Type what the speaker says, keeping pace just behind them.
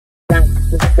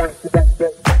Hi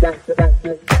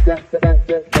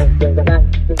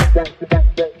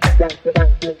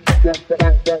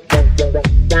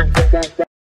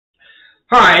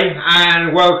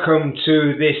and welcome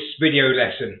to this video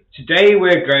lesson. Today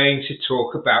we're going to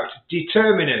talk about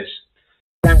determiners.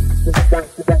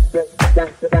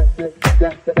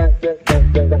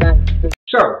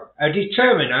 So, a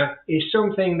determiner is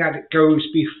something that goes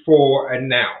before a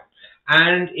noun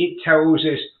and it tells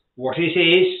us what it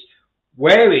is,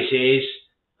 where it is,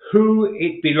 who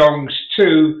it belongs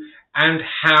to and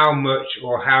how much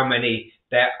or how many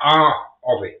there are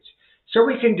of it. So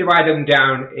we can divide them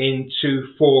down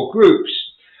into 4 groups,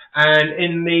 and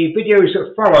in the videos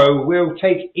that follow we'll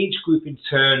take each group in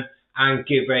turn and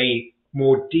give a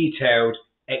more detailed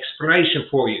explanation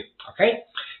for you. Okay,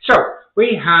 so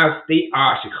we have the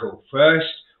article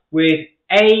first with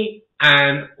a,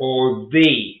 an or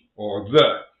the or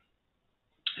the.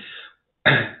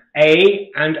 A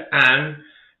and an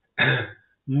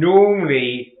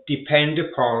normally depend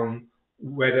upon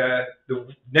whether the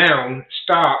noun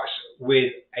starts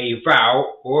with a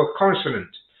vowel or a consonant.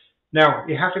 Now,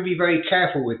 you have to be very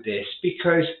careful with this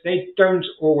because they don't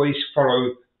always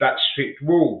follow that strict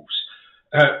rule.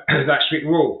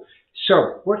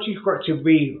 So, what you've got to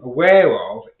be aware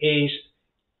of is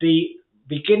the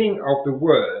beginning of the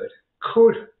word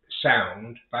could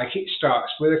sound like it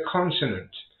starts with a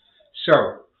consonant.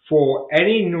 So, for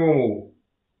any normal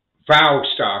vowel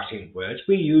starting words,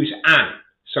 we use an.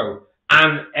 So,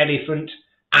 an elephant,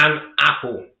 an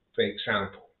apple, for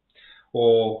example.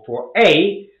 Or for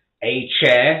a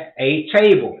chair, a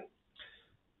table.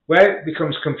 Where it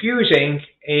becomes confusing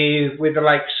is with the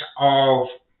likes of,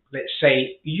 let's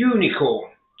say,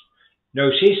 unicorn.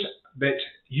 Notice that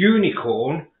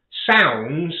unicorn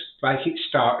sounds like it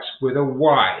starts with a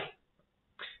Y.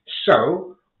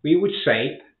 So, we would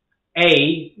say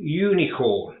a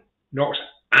unicorn, not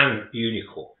an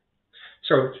unicorn.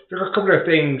 So, there are a couple of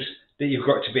things that you've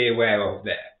got to be aware of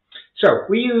there. So,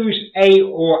 we use a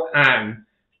or an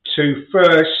to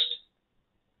first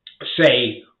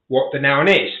say what the noun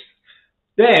is.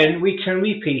 Then we can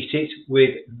repeat it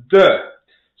with the.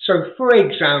 So, for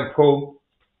example,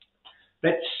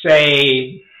 let's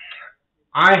say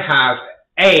I have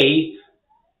a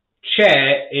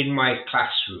chair in my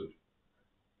classroom.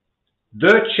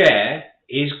 The chair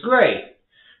is grey.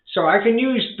 So I can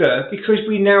use the because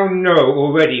we now know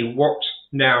already what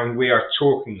noun we are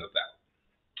talking about.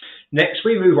 Next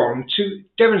we move on to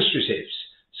demonstratives.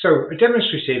 So a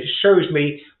demonstrative shows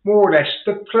me more or less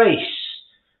the place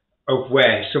of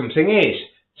where something is.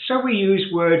 So we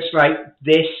use words like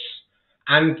this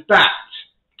and that.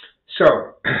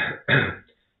 So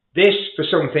this for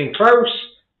something close,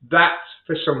 that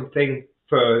for something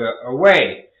further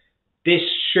away. This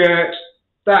shirt,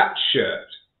 that shirt,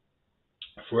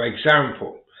 for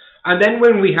example. And then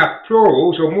when we have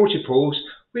plurals or multiples,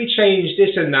 we change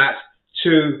this and that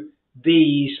to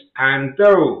these and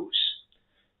those.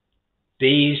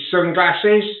 These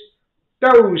sunglasses,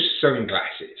 those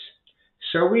sunglasses.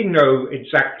 So we know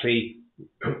exactly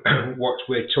what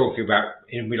we're talking about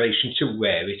in relation to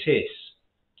where it is.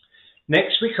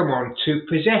 Next we come on to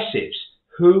possessives.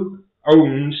 Who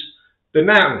owns the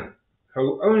noun?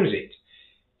 Who owns it?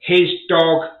 His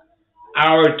dog,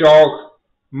 our dog,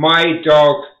 my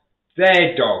dog,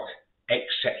 their dog,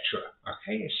 etc.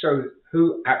 Okay, so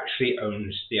who actually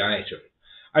owns the item?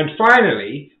 And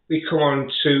finally, we come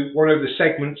on to one of the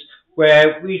segments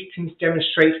where we can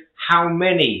demonstrate how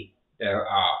many there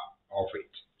are of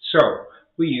it. So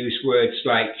we use words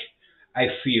like a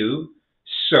few,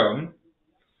 some,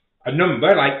 a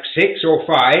number like 6 or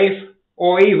 5,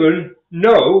 or even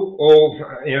no,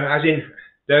 or as in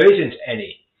there isn't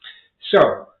any.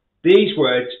 So these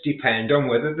words depend on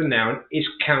whether the noun is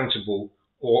countable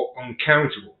or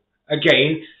uncountable.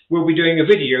 Again, we'll be doing a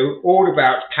video all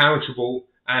about countable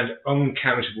and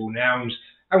uncountable nouns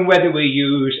and whether we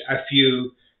use a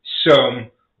few,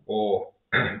 some, or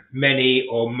many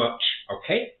or much.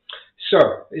 Okay,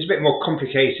 so it's a bit more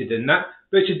complicated than that,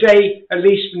 but today, at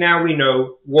least now we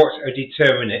know what a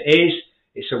determiner is.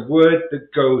 It's a word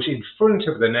that goes in front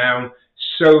of the noun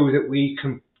so that we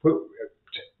can put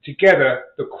together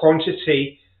the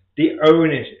quantity, the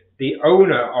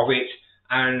owner of it,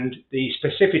 and the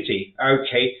specificity,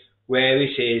 okay, where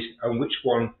it is and which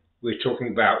one we're talking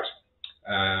about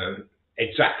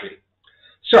exactly.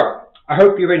 So, I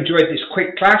hope you've enjoyed this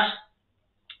quick class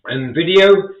and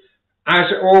video.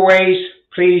 As always,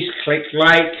 please click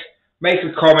like, make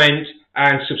a comment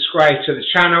and subscribe to the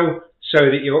channel so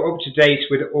that you're up to date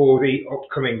with all the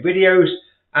upcoming videos,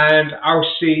 and I'll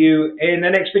see you in the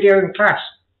next video in class.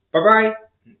 Bye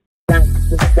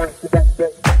bye.